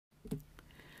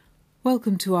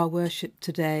Welcome to our worship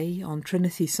today on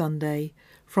Trinity Sunday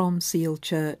from Seal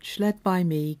Church, led by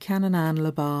me, Canon Anne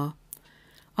Labar.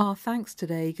 Our thanks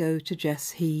today go to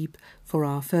Jess Heeb for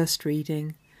our first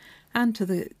reading and to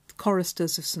the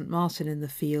choristers of St Martin in the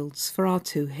Fields for our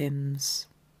two hymns.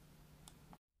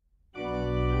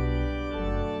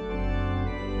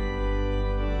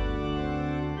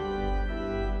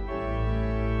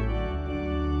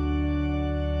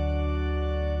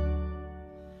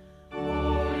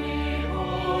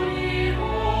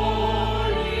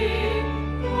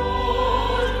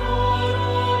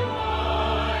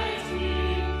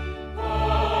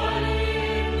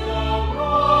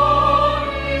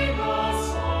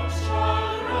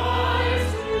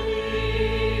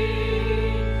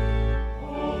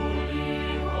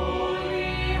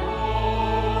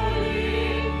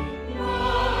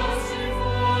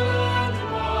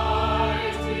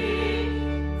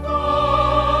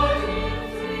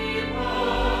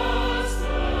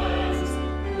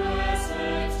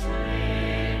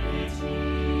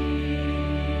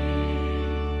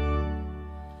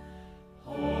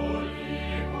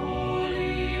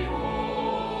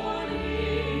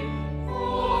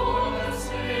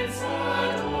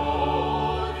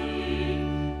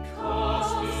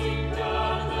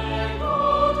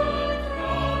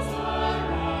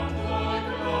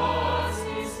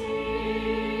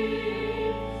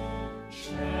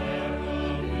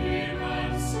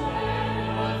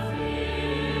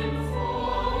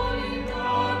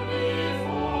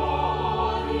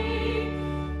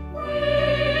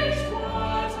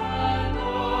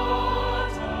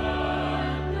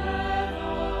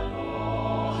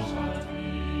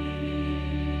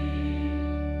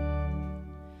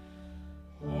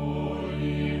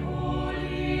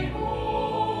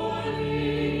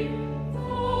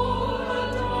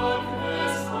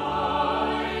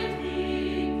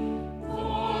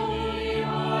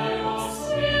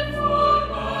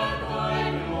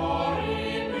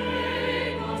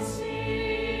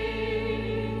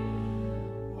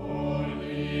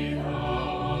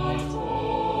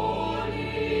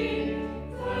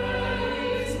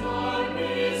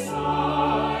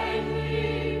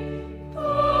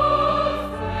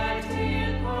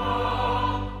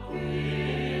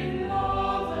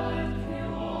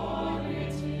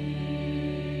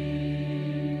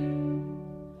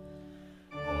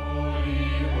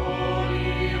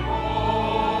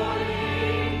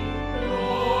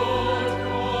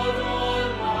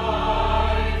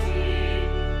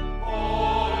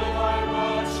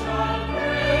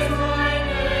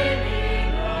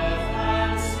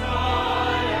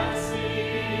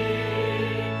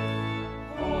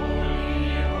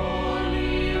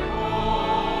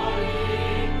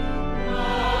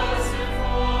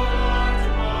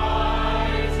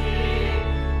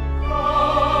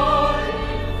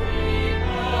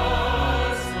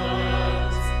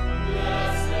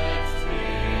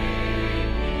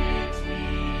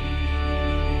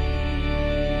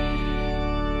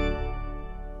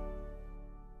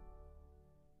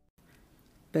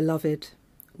 Beloved,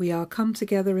 we are come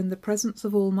together in the presence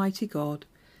of Almighty God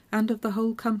and of the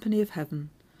whole company of heaven,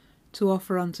 to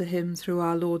offer unto him through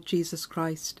our Lord Jesus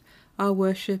Christ our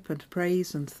worship and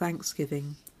praise and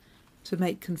thanksgiving, to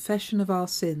make confession of our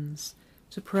sins,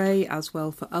 to pray as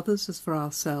well for others as for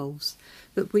ourselves,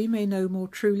 that we may know more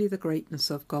truly the greatness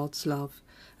of God's love,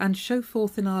 and show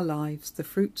forth in our lives the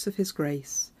fruits of his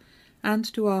grace, and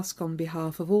to ask on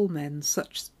behalf of all men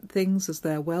such things as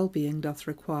their well-being doth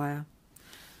require.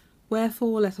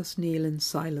 Wherefore let us kneel in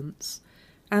silence,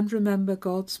 and remember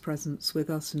God's presence with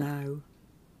us now.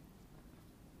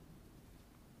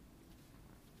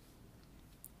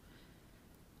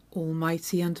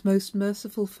 Almighty and most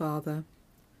merciful Father,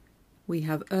 we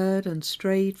have erred and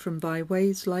strayed from thy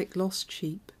ways like lost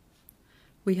sheep.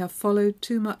 We have followed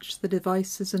too much the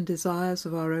devices and desires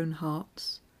of our own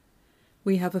hearts.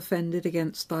 We have offended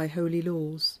against thy holy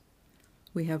laws.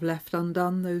 We have left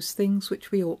undone those things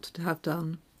which we ought to have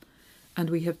done, and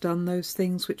we have done those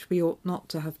things which we ought not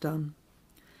to have done,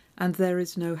 and there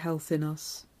is no health in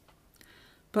us.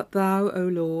 But thou, O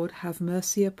Lord, have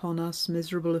mercy upon us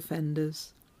miserable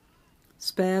offenders.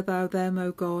 Spare thou them,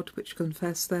 O God, which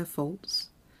confess their faults.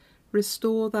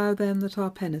 Restore thou them that are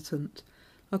penitent,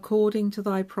 according to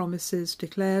thy promises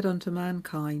declared unto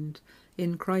mankind,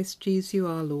 in Christ Jesus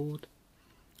our Lord.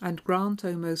 And grant,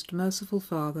 O most merciful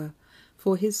Father,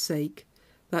 for his sake,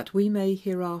 that we may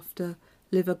hereafter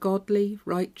live a godly,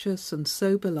 righteous, and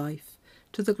sober life,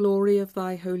 to the glory of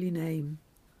thy holy name.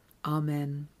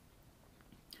 Amen.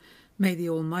 May the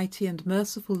Almighty and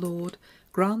merciful Lord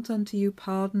grant unto you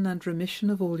pardon and remission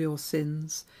of all your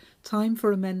sins, time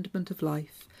for amendment of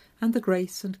life, and the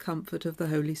grace and comfort of the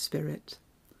Holy Spirit.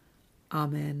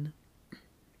 Amen.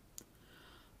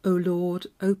 O Lord,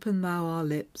 open thou our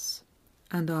lips,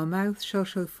 and our mouth shall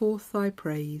show forth thy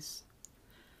praise.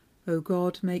 O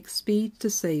God, make speed to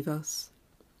save us.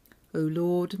 O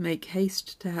Lord, make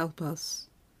haste to help us.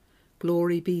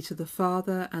 Glory be to the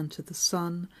Father, and to the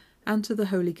Son, and to the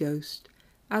Holy Ghost,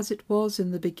 as it was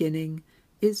in the beginning,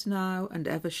 is now, and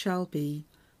ever shall be,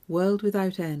 world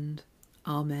without end.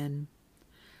 Amen.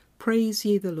 Praise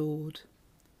ye the Lord.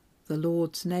 The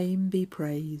Lord's name be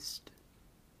praised.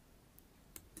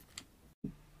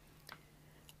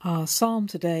 Our psalm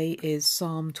today is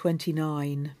Psalm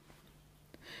 29.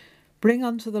 Bring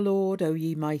unto the Lord, O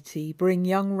ye mighty, bring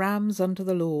young rams unto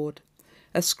the Lord.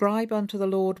 Ascribe unto the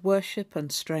Lord worship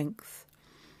and strength.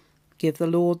 Give the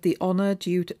Lord the honour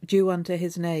due unto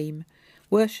his name.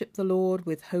 Worship the Lord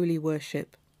with holy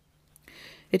worship.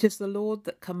 It is the Lord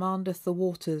that commandeth the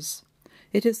waters.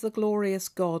 It is the glorious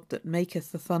God that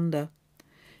maketh the thunder.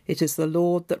 It is the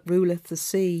Lord that ruleth the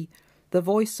sea. The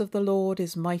voice of the Lord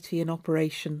is mighty in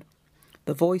operation.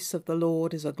 The voice of the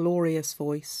Lord is a glorious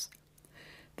voice.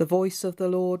 The voice of the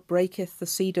Lord breaketh the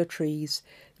cedar trees.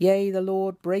 Yea, the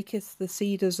Lord breaketh the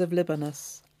cedars of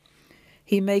Libanus.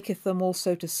 He maketh them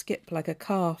also to skip like a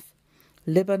calf,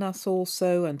 Libanus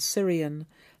also and Syrian,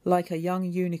 like a young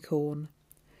unicorn.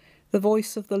 The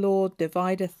voice of the Lord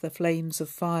divideth the flames of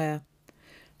fire.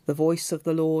 The voice of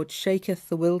the Lord shaketh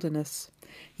the wilderness.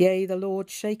 Yea, the Lord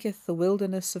shaketh the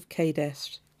wilderness of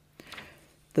Kadesh.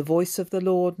 The voice of the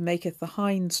Lord maketh the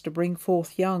hinds to bring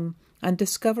forth young, and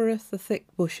discovereth the thick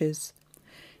bushes.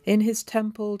 In his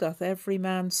temple doth every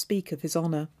man speak of his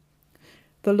honour.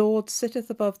 The Lord sitteth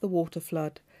above the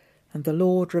waterflood, and the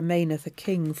Lord remaineth a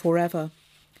king for ever.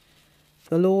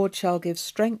 The Lord shall give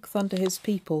strength unto his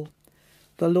people.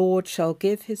 The Lord shall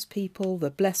give his people the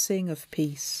blessing of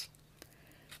peace.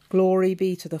 Glory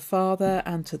be to the Father,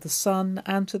 and to the Son,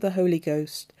 and to the Holy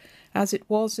Ghost, as it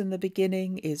was in the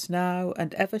beginning, is now,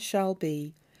 and ever shall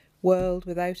be, world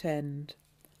without end.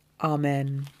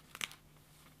 Amen.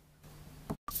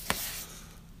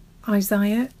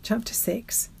 Isaiah chapter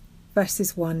 6,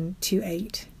 verses 1 to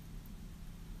 8.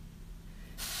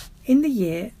 In the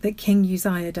year that King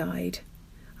Uzziah died,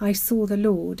 I saw the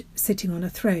Lord sitting on a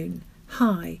throne,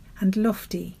 high and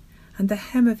lofty, and the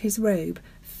hem of his robe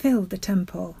filled the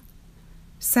temple.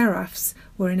 Seraphs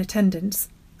were in attendance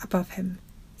above him.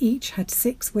 Each had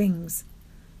 6 wings.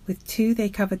 With 2 they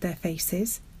covered their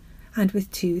faces, and with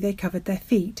 2 they covered their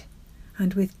feet,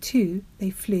 and with 2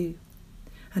 they flew.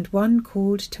 And one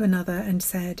called to another and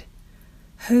said,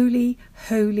 Holy,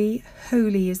 holy,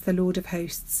 holy is the Lord of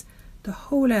hosts. The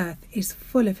whole earth is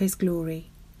full of his glory.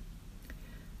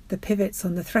 The pivots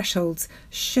on the thresholds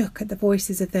shook at the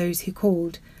voices of those who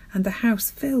called, and the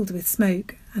house filled with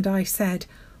smoke. And I said,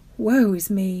 Woe is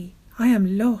me! I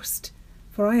am lost,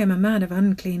 for I am a man of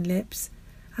unclean lips,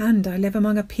 and I live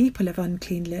among a people of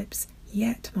unclean lips.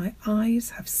 Yet my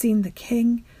eyes have seen the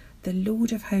King, the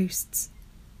Lord of hosts.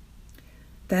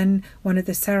 Then one of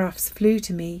the seraphs flew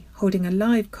to me, holding a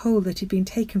live coal that had been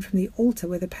taken from the altar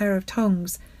with a pair of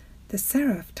tongs. The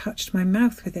seraph touched my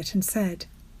mouth with it and said,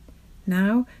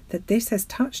 Now that this has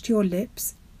touched your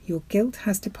lips, your guilt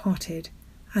has departed,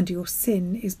 and your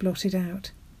sin is blotted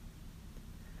out.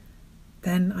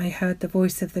 Then I heard the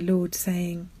voice of the Lord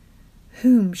saying,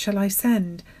 Whom shall I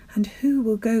send, and who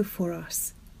will go for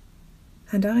us?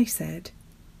 And I said,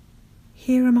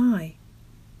 Here am I,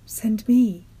 send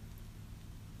me.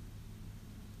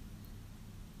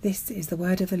 This is the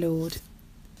word of the Lord.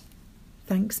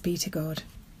 Thanks be to God.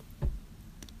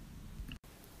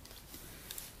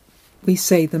 We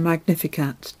say the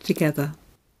Magnificat together.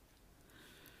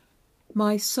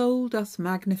 My soul doth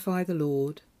magnify the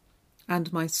Lord,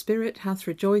 and my spirit hath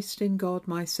rejoiced in God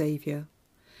my Saviour,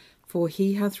 for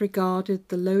he hath regarded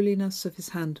the lowliness of his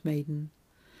handmaiden.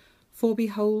 For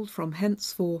behold, from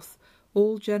henceforth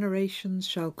all generations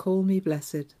shall call me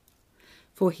blessed.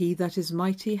 For he that is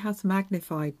mighty hath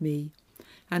magnified me,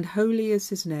 and holy is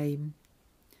his name.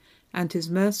 And his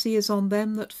mercy is on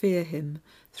them that fear him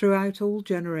throughout all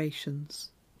generations.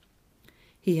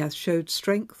 He hath showed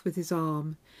strength with his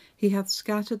arm. He hath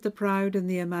scattered the proud in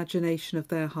the imagination of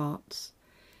their hearts.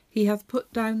 He hath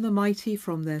put down the mighty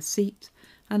from their seat,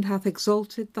 and hath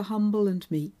exalted the humble and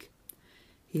meek.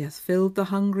 He hath filled the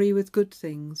hungry with good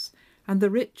things, and the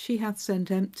rich he hath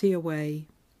sent empty away.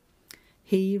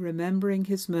 He, remembering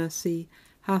his mercy,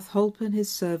 hath holpen his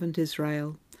servant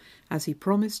Israel, as he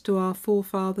promised to our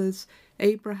forefathers,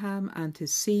 Abraham and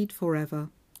his seed for ever.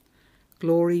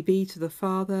 Glory be to the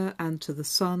Father, and to the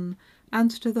Son, and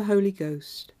to the Holy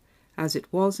Ghost, as it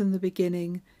was in the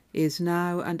beginning, is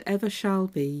now, and ever shall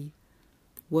be,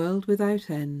 world without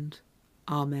end.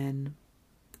 Amen.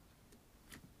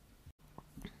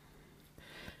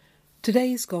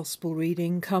 Today's Gospel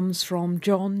reading comes from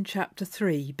John chapter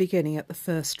 3, beginning at the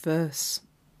first verse.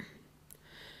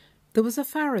 There was a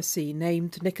Pharisee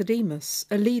named Nicodemus,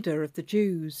 a leader of the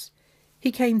Jews.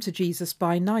 He came to Jesus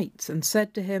by night and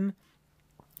said to him,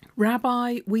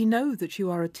 "Rabbi, we know that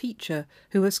you are a teacher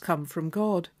who has come from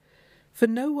God, for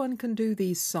no one can do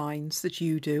these signs that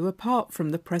you do apart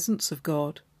from the presence of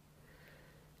God."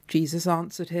 Jesus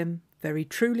answered him, "Very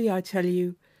truly I tell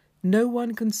you, no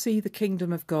one can see the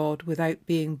kingdom of God without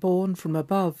being born from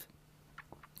above."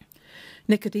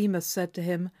 Nicodemus said to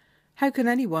him, "How can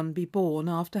anyone be born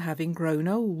after having grown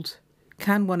old?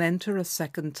 Can one enter a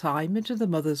second time into the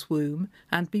mother's womb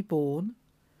and be born?"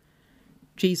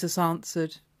 Jesus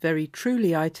answered, "Very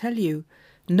truly I tell you,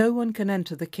 no one can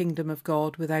enter the kingdom of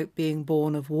God without being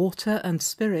born of water and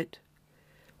spirit.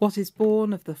 What is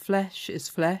born of the flesh is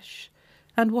flesh,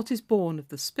 and what is born of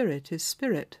the spirit is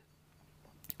spirit.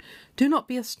 Do not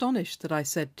be astonished that I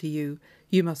said to you,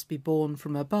 you must be born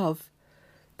from above.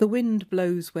 The wind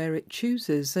blows where it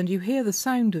chooses, and you hear the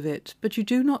sound of it, but you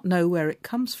do not know where it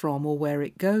comes from or where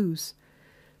it goes.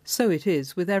 So it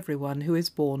is with everyone who is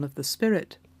born of the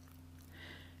Spirit."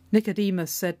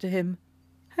 Nicodemus said to him,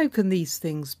 "How can these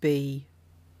things be?"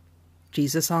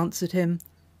 Jesus answered him,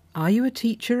 "Are you a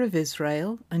teacher of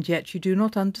Israel, and yet you do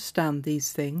not understand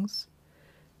these things?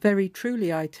 Very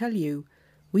truly I tell you,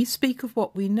 we speak of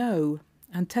what we know,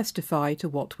 and testify to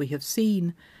what we have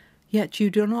seen, yet you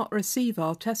do not receive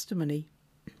our testimony.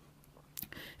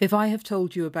 If I have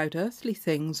told you about earthly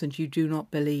things and you do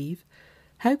not believe,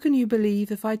 how can you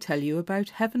believe if I tell you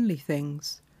about heavenly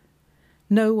things?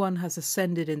 No one has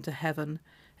ascended into heaven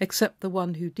except the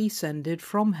one who descended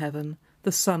from heaven,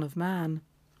 the Son of Man.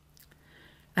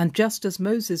 And just as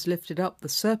Moses lifted up the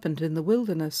serpent in the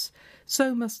wilderness,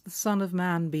 so must the Son of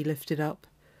Man be lifted up,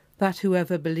 that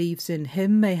whoever believes in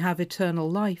him may have eternal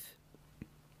life.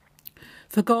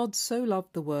 For God so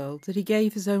loved the world that he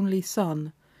gave his only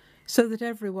Son, so that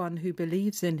everyone who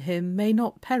believes in him may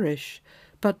not perish,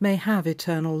 but may have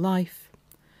eternal life.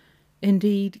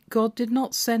 Indeed, God did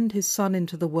not send his Son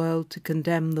into the world to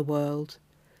condemn the world,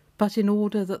 but in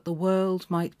order that the world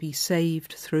might be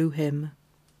saved through him."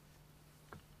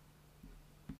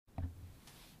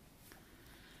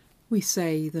 We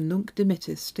say the Nunc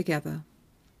Dimittis together.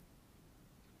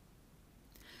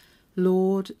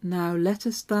 Lord, now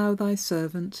lettest thou thy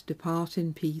servant depart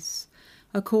in peace,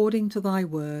 according to thy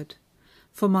word.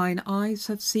 For mine eyes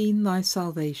have seen thy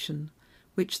salvation,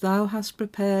 which thou hast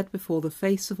prepared before the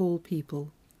face of all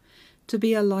people, to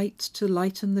be a light to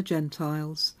lighten the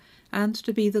Gentiles, and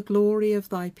to be the glory of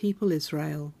thy people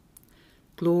Israel.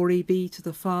 Glory be to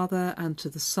the Father, and to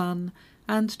the Son,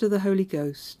 and to the Holy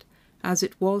Ghost, as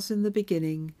it was in the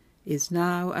beginning, is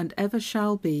now, and ever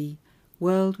shall be,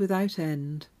 world without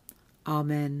end.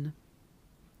 Amen.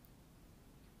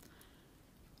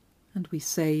 And we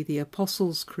say the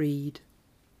Apostles' Creed.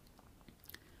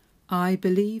 I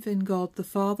believe in God the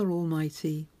Father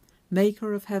Almighty,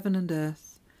 maker of heaven and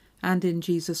earth, and in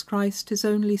Jesus Christ, his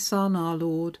only Son, our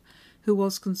Lord, who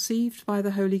was conceived by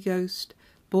the Holy Ghost,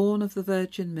 born of the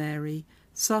Virgin Mary,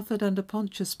 suffered under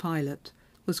Pontius Pilate,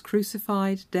 was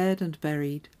crucified, dead, and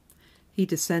buried. He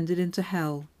descended into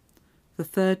hell. The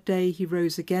third day he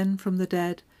rose again from the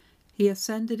dead. He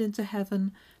ascended into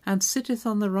heaven, and sitteth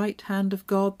on the right hand of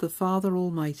God the Father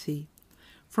Almighty.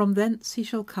 From thence he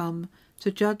shall come to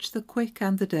judge the quick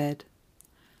and the dead.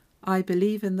 I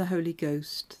believe in the Holy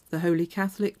Ghost, the Holy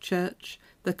Catholic Church,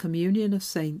 the communion of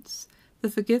saints, the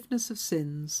forgiveness of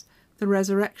sins, the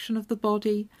resurrection of the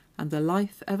body, and the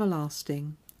life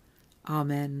everlasting.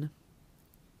 Amen.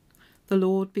 The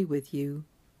Lord be with you.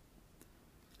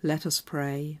 Let us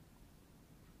pray.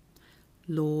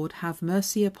 Lord, have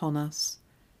mercy upon us.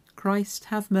 Christ,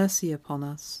 have mercy upon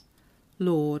us.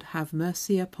 Lord, have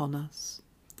mercy upon us.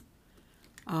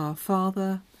 Our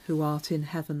Father, who art in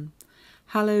heaven,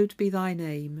 hallowed be thy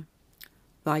name.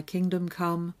 Thy kingdom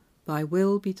come, thy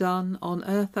will be done on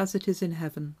earth as it is in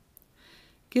heaven.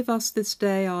 Give us this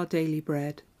day our daily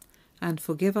bread, and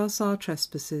forgive us our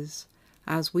trespasses,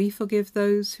 as we forgive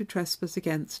those who trespass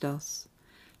against us.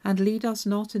 And lead us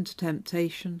not into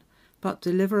temptation, but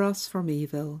deliver us from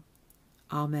evil.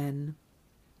 Amen.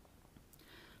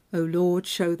 O Lord,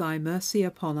 show thy mercy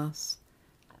upon us,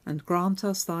 and grant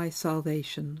us thy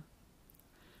salvation.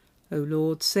 O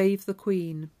Lord, save the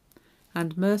Queen,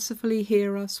 and mercifully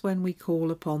hear us when we call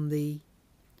upon thee.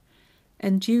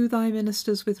 Endue thy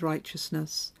ministers with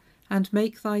righteousness, and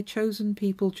make thy chosen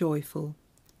people joyful.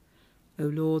 O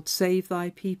Lord, save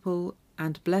thy people,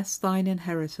 and bless thine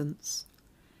inheritance.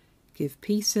 Give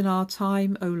peace in our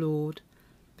time, O Lord,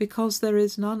 because there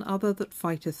is none other that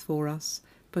fighteth for us,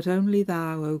 but only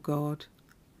thou, O God.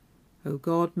 O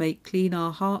God, make clean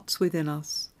our hearts within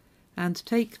us, and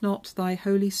take not thy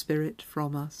Holy Spirit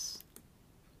from us.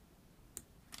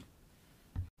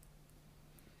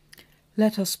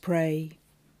 Let us pray.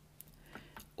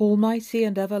 Almighty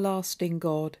and everlasting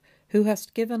God, who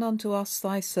hast given unto us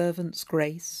thy servants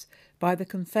grace, by the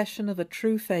confession of a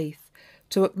true faith,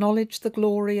 to acknowledge the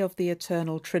glory of the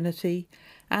eternal Trinity,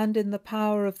 and in the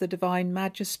power of the divine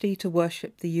majesty to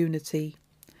worship the unity.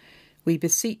 We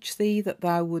beseech thee that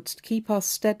thou wouldst keep us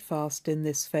steadfast in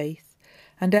this faith,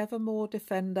 and evermore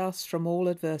defend us from all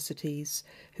adversities,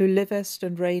 who livest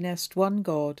and reignest one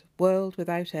God, world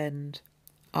without end.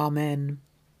 Amen.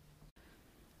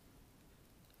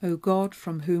 O God,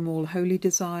 from whom all holy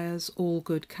desires, all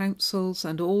good counsels,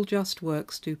 and all just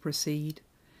works do proceed,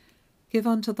 give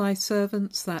unto thy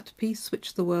servants that peace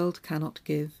which the world cannot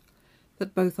give,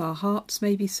 that both our hearts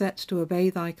may be set to obey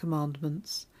thy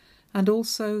commandments, and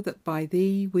also that by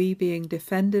thee we, being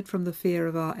defended from the fear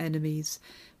of our enemies,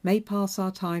 may pass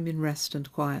our time in rest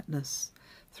and quietness,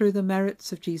 through the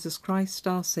merits of Jesus Christ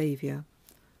our Saviour.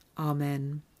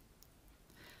 Amen.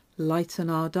 Lighten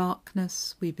our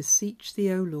darkness, we beseech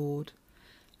thee, O Lord,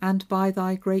 and by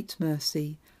thy great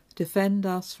mercy defend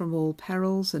us from all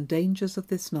perils and dangers of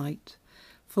this night,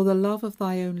 for the love of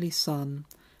thy only Son,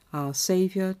 our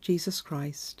Saviour, Jesus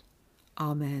Christ.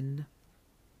 Amen.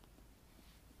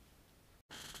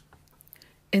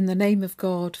 In the name of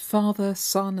God, Father,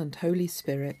 Son, and Holy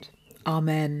Spirit.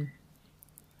 Amen.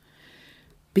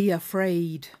 Be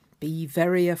afraid, be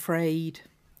very afraid.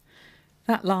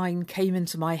 That line came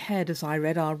into my head as I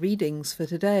read our readings for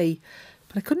today,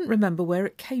 but I couldn't remember where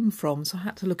it came from, so I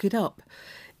had to look it up.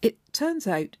 It turns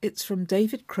out it's from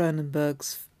David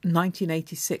Cronenberg's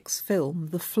 1986 film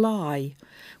The Fly,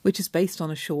 which is based on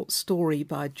a short story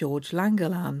by George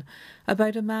Langelaan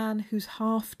about a man who's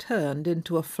half turned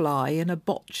into a fly in a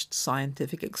botched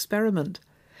scientific experiment.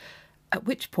 At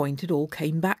which point it all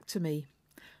came back to me.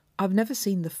 I've never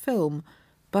seen the film,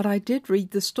 but I did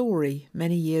read the story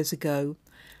many years ago,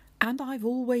 and I've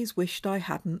always wished I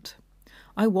hadn't.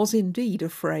 I was indeed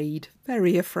afraid,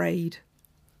 very afraid.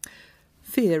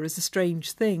 Fear is a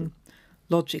strange thing.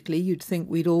 Logically, you'd think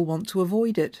we'd all want to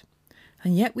avoid it,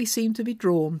 and yet we seem to be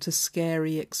drawn to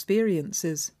scary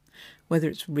experiences, whether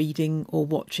it's reading or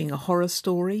watching a horror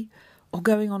story, or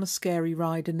going on a scary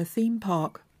ride in a theme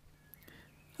park.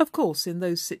 Of course, in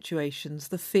those situations,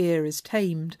 the fear is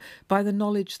tamed by the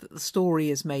knowledge that the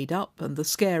story is made up and the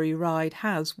scary ride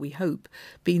has, we hope,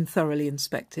 been thoroughly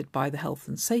inspected by the health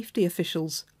and safety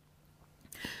officials.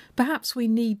 Perhaps we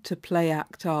need to play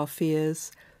act our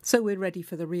fears, so we're ready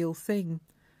for the real thing.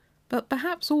 But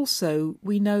perhaps also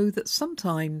we know that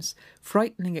sometimes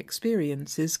frightening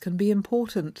experiences can be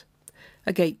important,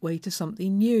 a gateway to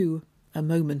something new, a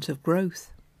moment of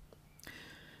growth.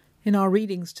 In our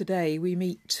readings today, we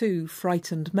meet two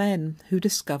frightened men who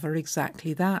discover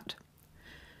exactly that.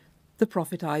 The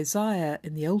prophet Isaiah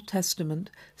in the Old Testament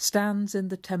stands in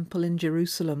the temple in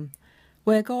Jerusalem,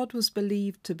 where God was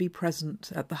believed to be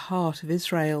present at the heart of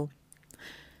Israel.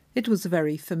 It was a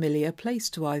very familiar place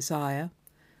to Isaiah,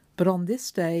 but on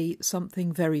this day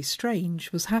something very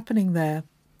strange was happening there.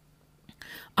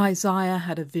 Isaiah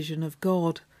had a vision of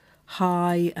God,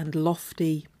 high and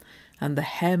lofty, and the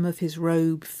hem of his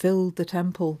robe filled the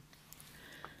temple.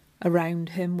 Around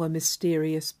him were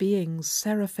mysterious beings,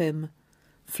 seraphim,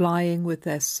 flying with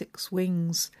their 6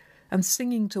 wings, and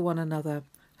singing to one another,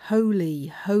 "Holy,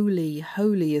 holy,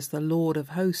 holy is the Lord of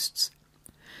hosts."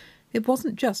 It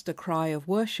wasn't just a cry of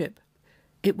worship,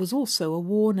 it was also a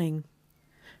warning.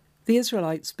 The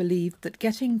Israelites believed that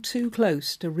getting too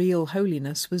close to real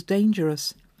holiness was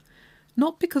dangerous,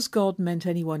 not because God meant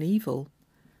anyone evil,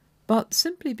 but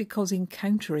simply because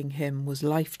encountering him was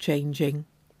life-changing.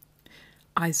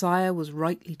 Isaiah was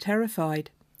rightly terrified,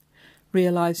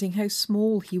 realizing how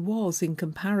small he was in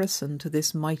comparison to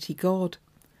this mighty God.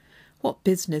 What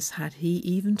business had he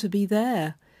even to be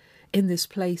there, in this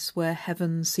place where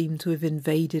heaven seemed to have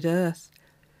invaded earth?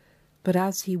 But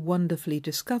as he wonderfully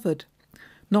discovered,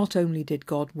 not only did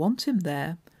God want him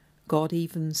there, God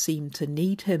even seemed to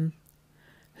need him.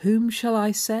 "Whom shall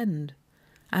I send?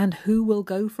 And who will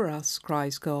go for us?"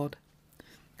 cries God.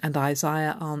 And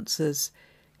Isaiah answers,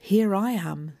 "Here I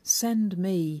am, send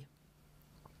me."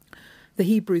 The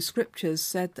Hebrew Scriptures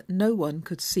said that no one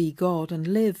could see God and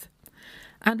live,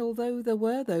 and although there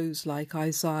were those like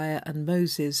Isaiah and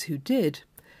Moses who did,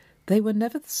 they were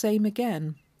never the same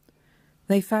again.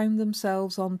 They found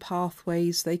themselves on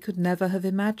pathways they could never have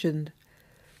imagined.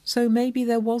 So maybe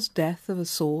there was death of a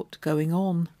sort going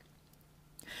on.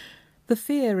 The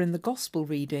fear in the Gospel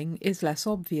reading is less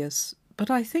obvious, but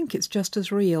I think it's just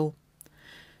as real.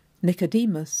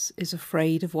 Nicodemus is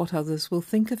afraid of what others will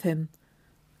think of him,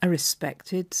 a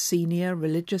respected senior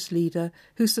religious leader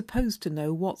who's supposed to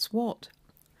know what's what.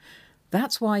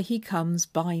 That's why he comes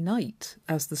by night,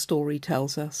 as the story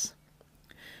tells us.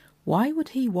 Why would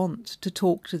he want to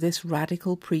talk to this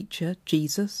radical preacher,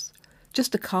 Jesus,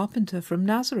 just a carpenter from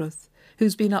Nazareth,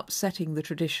 who's been upsetting the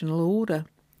traditional order?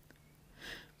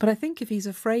 But I think if he's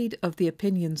afraid of the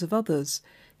opinions of others,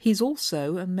 he's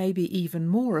also, and maybe even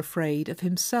more, afraid of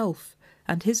himself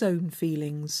and his own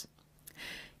feelings.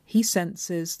 He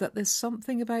senses that there's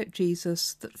something about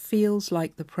Jesus that feels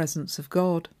like the presence of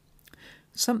God,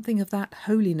 something of that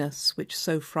holiness which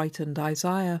so frightened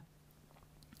Isaiah.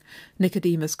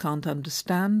 Nicodemus can't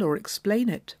understand or explain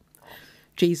it.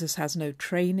 Jesus has no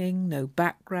training, no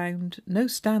background, no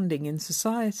standing in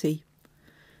society.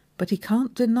 But he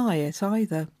can't deny it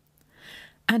either.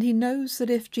 And he knows that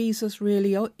if Jesus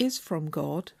really is from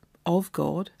God, of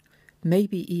God,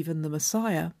 maybe even the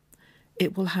Messiah,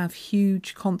 it will have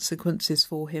huge consequences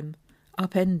for him,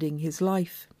 upending his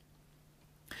life.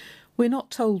 We're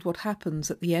not told what happens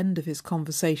at the end of his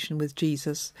conversation with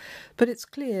Jesus, but it's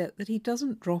clear that he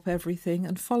doesn't drop everything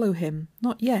and follow him,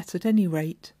 not yet at any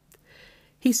rate.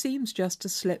 He seems just to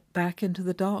slip back into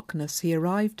the darkness he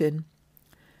arrived in.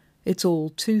 It's all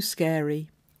too scary.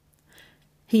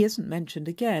 He isn't mentioned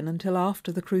again until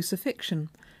after the crucifixion,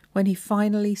 when he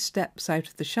finally steps out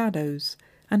of the shadows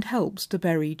and helps to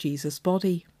bury Jesus'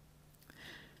 body.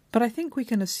 But I think we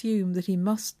can assume that he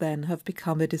must then have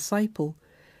become a disciple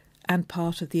and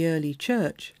part of the early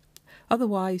church.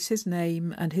 Otherwise his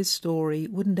name and his story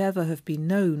wouldn't ever have been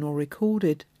known or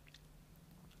recorded.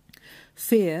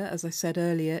 Fear, as I said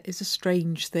earlier, is a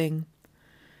strange thing.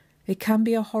 It can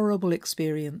be a horrible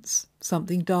experience,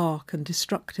 something dark and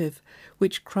destructive,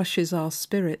 which crushes our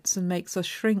spirits and makes us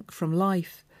shrink from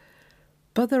life.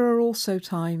 But there are also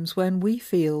times when we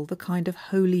feel the kind of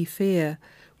holy fear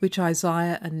which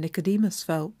Isaiah and Nicodemus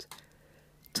felt.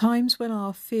 Times when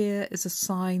our fear is a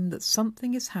sign that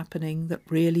something is happening that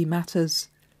really matters.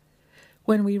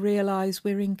 When we realise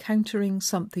we're encountering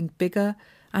something bigger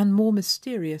and more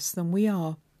mysterious than we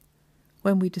are.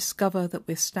 When we discover that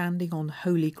we're standing on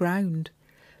holy ground,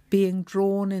 being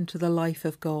drawn into the life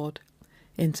of God,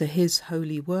 into his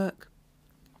holy work.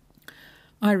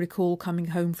 I recall coming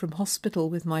home from hospital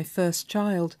with my first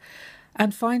child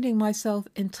and finding myself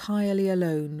entirely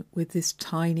alone with this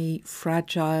tiny,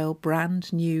 fragile,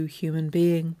 brand new human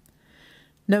being,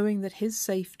 knowing that his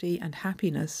safety and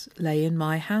happiness lay in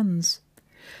my hands,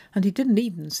 and he didn't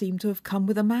even seem to have come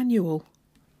with a manual.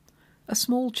 A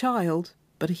small child,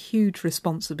 but a huge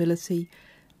responsibility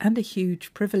and a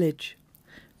huge privilege,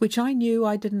 which I knew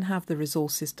I didn't have the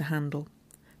resources to handle,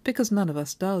 because none of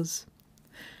us does.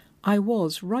 I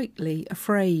was rightly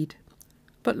afraid,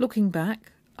 but looking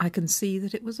back, I can see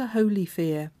that it was a holy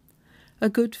fear, a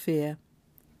good fear,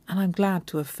 and I'm glad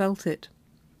to have felt it.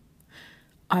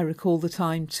 I recall the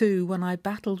time, too, when I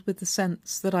battled with the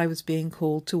sense that I was being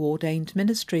called to ordained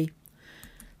ministry,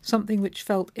 something which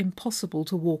felt impossible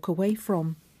to walk away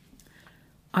from.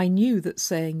 I knew that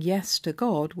saying yes to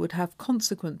God would have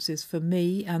consequences for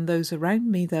me and those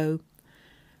around me, though,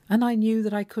 and I knew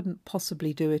that I couldn't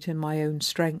possibly do it in my own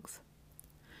strength.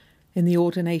 In the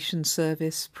ordination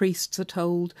service, priests are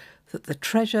told that the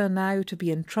treasure now to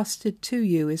be entrusted to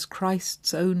you is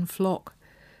Christ's own flock,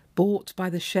 bought by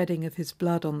the shedding of his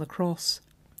blood on the cross.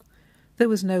 There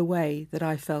was no way that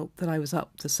I felt that I was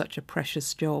up to such a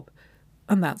precious job,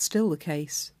 and that's still the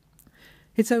case.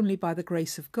 It's only by the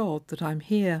grace of God that I'm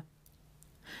here.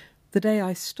 The day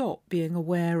I stop being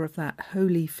aware of that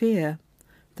holy fear,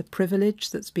 the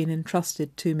privilege that's been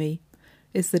entrusted to me,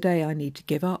 is the day I need to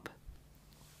give up.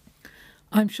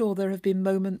 I'm sure there have been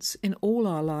moments in all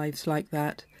our lives like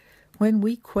that, when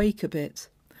we quake a bit,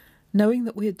 knowing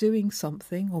that we're doing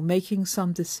something or making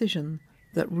some decision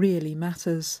that really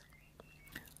matters.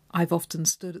 I've often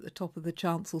stood at the top of the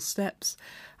chancel steps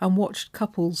and watched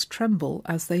couples tremble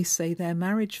as they say their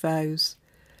marriage vows,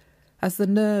 as the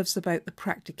nerves about the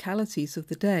practicalities of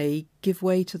the day give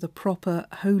way to the proper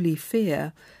holy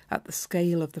fear at the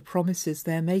scale of the promises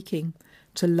they're making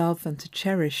to love and to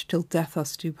cherish till death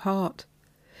us do part.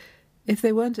 If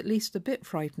they weren't at least a bit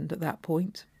frightened at that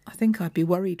point, I think I'd be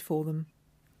worried for them.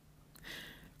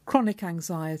 Chronic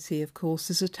anxiety, of course,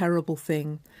 is a terrible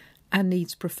thing and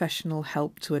needs professional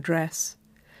help to address.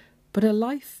 But a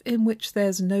life in which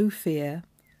there's no fear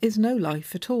is no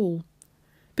life at all,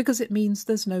 because it means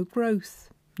there's no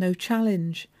growth, no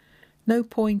challenge, No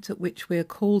point at which we are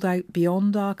called out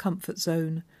beyond our comfort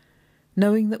zone,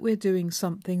 knowing that we're doing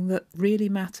something that really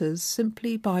matters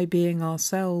simply by being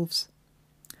ourselves.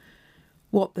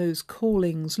 What those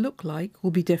callings look like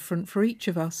will be different for each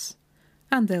of us,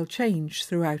 and they'll change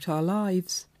throughout our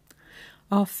lives.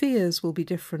 Our fears will be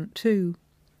different too.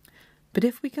 But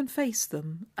if we can face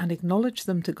them and acknowledge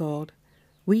them to God,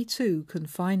 we too can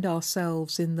find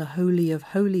ourselves in the Holy of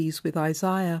Holies with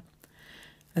Isaiah,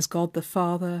 as God the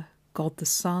Father, God the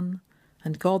Son,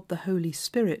 and God the Holy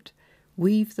Spirit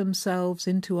weave themselves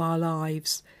into our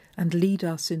lives and lead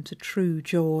us into true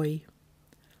joy.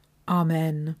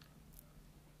 Amen.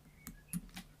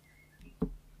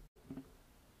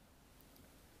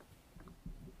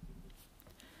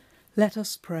 Let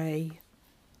us pray.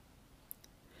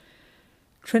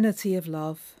 Trinity of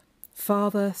love,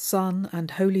 Father, Son,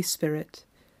 and Holy Spirit,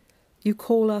 you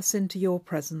call us into your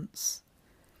presence.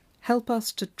 Help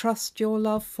us to trust your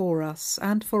love for us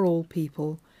and for all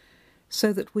people,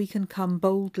 so that we can come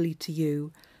boldly to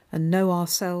you and know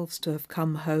ourselves to have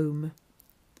come home.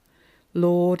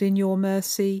 Lord, in your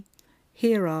mercy,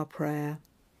 hear our prayer.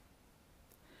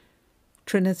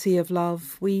 Trinity of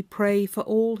love, we pray for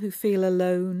all who feel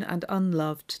alone and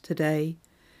unloved today,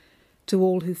 to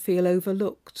all who feel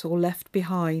overlooked or left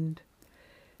behind,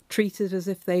 treated as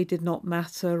if they did not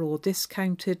matter or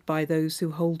discounted by those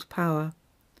who hold power.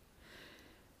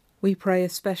 We pray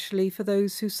especially for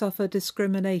those who suffer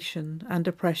discrimination and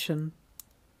oppression.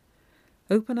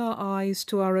 Open our eyes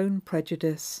to our own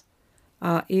prejudice,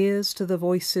 our ears to the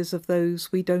voices of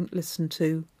those we don't listen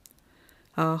to,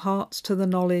 our hearts to the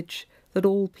knowledge that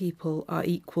all people are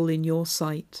equal in your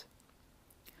sight.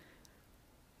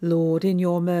 Lord, in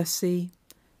your mercy,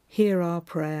 hear our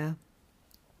prayer.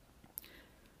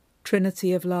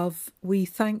 Trinity of love, we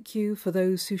thank you for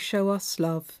those who show us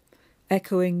love,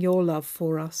 echoing your love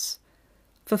for us,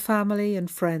 for family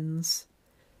and friends,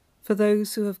 for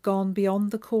those who have gone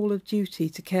beyond the call of duty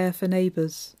to care for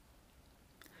neighbours.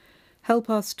 Help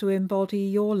us to embody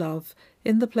your love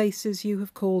in the places you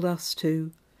have called us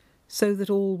to, so that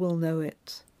all will know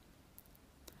it.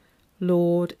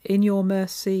 Lord, in your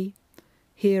mercy,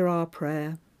 hear our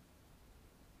prayer.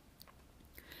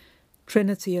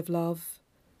 Trinity of love,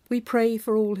 we pray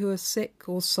for all who are sick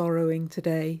or sorrowing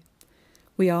today.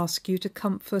 We ask you to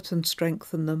comfort and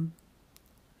strengthen them.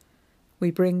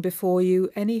 We bring before you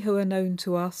any who are known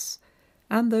to us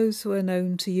and those who are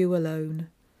known to you alone,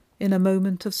 in a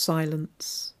moment of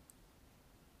silence.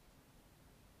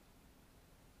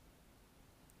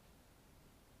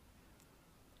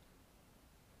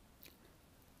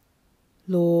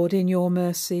 Lord, in your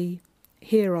mercy,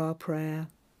 hear our prayer.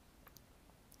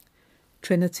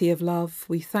 Trinity of love,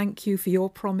 we thank you for your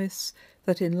promise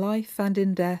that in life and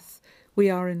in death we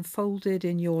are enfolded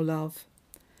in your love,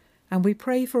 and we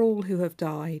pray for all who have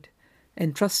died,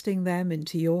 entrusting them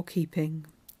into your keeping.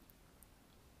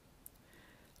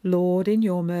 Lord, in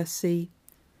your mercy,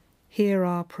 hear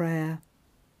our prayer.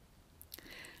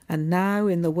 And now,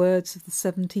 in the words of the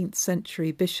 17th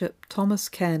century Bishop Thomas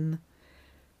Ken,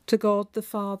 to God the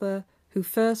Father, who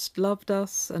first loved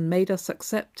us and made us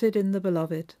accepted in the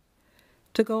Beloved,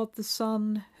 to God the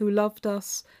Son, who loved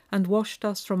us and washed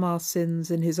us from our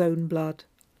sins in his own blood,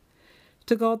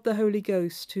 to God the Holy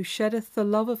Ghost, who sheddeth the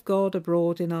love of God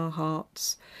abroad in our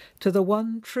hearts, to the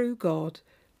one true God,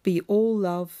 be all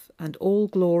love and all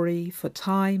glory for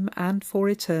time and for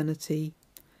eternity.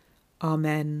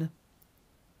 Amen.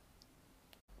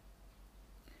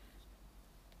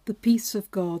 The peace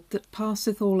of God that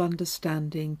passeth all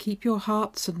understanding, keep your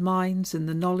hearts and minds in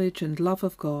the knowledge and love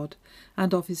of God,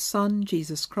 and of his Son,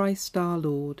 Jesus Christ our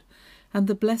Lord. And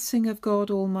the blessing of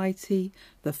God Almighty,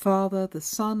 the Father, the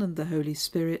Son, and the Holy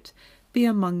Spirit, be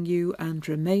among you and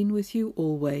remain with you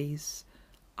always.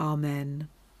 Amen.